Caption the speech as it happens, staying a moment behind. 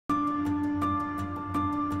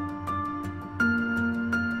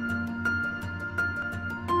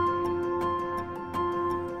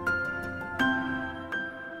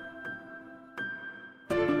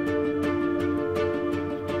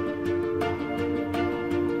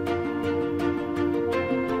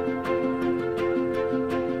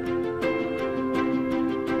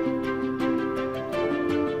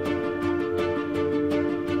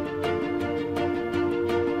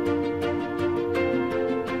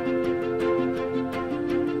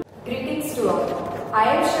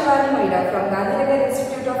from Gandhinagar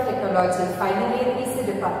Institute of Technology, final year EC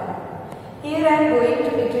department. Here I am going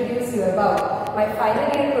to introduce you about my final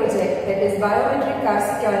year project, that is Biometric car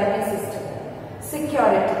security system.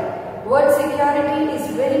 Security. Word security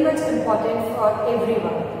is very much important for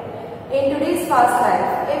everyone. In today's fast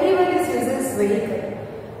life, everyone uses vehicle.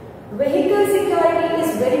 Vehicle security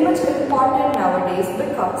is very much important nowadays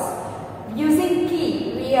because using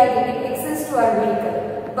key we are getting access to our vehicle.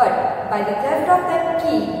 But by the theft of that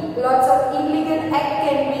key, lots of illegal act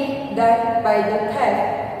can be done by the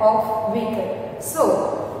theft of vehicle.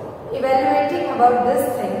 So, evaluating about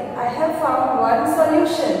this thing, I have found one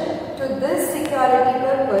solution to this security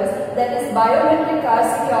purpose, that is biometric car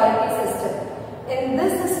security system. In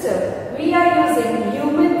this system, we are using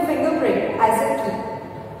human fingerprint as a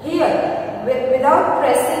key. Here, without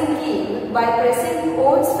pressing key, by pressing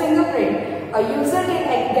one's fingerprint, a user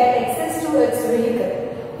can get access to its vehicle.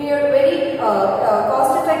 Here very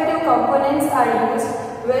cost-effective components are used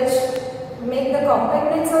which make the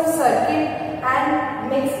compactness of circuit and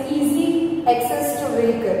makes easy access to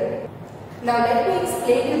vehicle. Now let me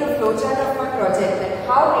explain you the flowchart of my project and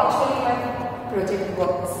how actually my project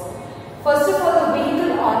works. First of all, the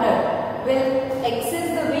vehicle owner will access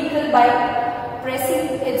the vehicle by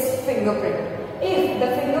pressing its fingerprint. If the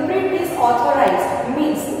fingerprint is authorized,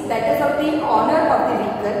 means that is of the owner of the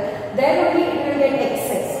vehicle, then only it will get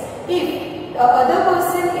access. If the other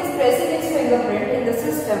person is pressing its fingerprint in the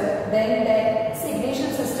system, then the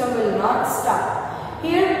ignition system will not start.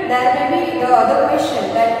 Here there may be the other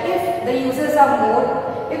question, that if the users are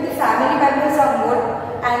more, if the family members are more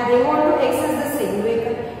and they want to access the same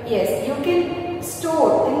vehicle, yes, you can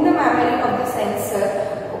store in the memory of the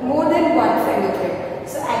sensor more than one fingerprint.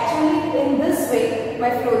 So actually in this way my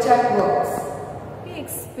flowchart works. Let me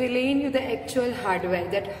explain you the actual hardware,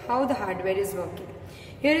 that how the hardware is working.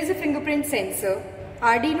 Here is a fingerprint sensor,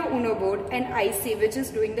 Arduino Uno board and IC which is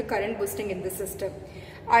doing the current boosting in the system.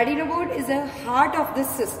 Arduino board is the heart of this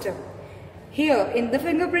system. Here in the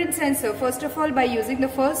fingerprint sensor, first of all, by using the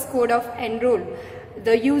first code of enroll,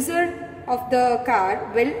 the user of the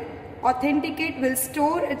car will authenticate, will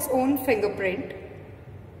store its own fingerprint.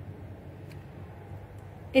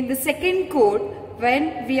 In the second code,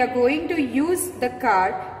 when we are going to use the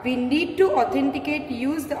car, we need to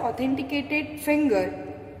use the authenticated finger.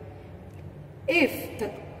 If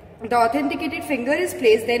the authenticated finger is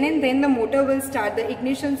placed, then and then the motor will start, the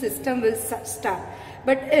ignition system will start.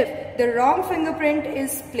 But if the wrong fingerprint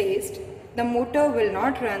is placed, the motor will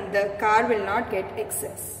not run, the car will not get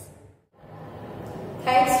access.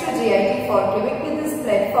 Thanks to GIT for giving me this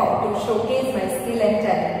platform to showcase my skill and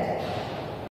talent.